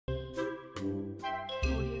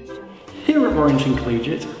Here at Warrington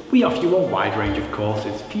Collegiate, we offer you a wide range of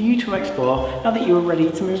courses for you to explore now that you are ready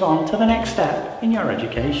to move on to the next step in your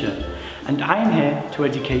education. And I am here to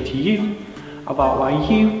educate you about why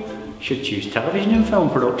you should choose television and film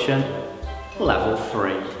production level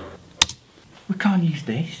 3. We can't use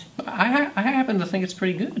this. I happen to think it's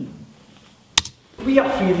pretty good. We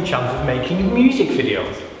offer you the chance of making music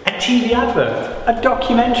videos, a TV advert, a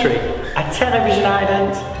documentary, a television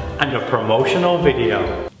ident, and a promotional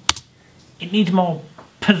video. It needs more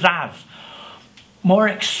pizzazz, more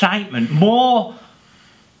excitement, more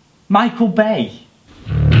Michael Bay.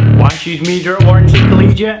 Why choose media at Warrington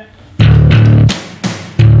Collegiate? It'll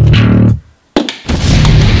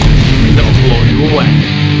blow you away.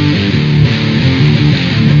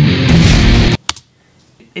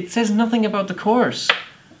 It says nothing about the course.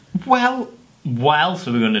 Well, what else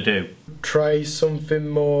are we going to do? Try something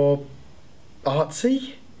more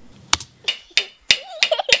artsy?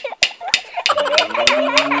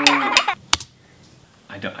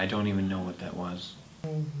 I don't even know what that was.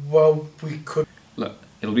 Well, we could... Look,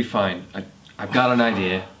 it'll be fine. I've got an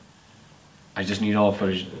idea. I just need all the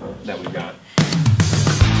footage that we've got.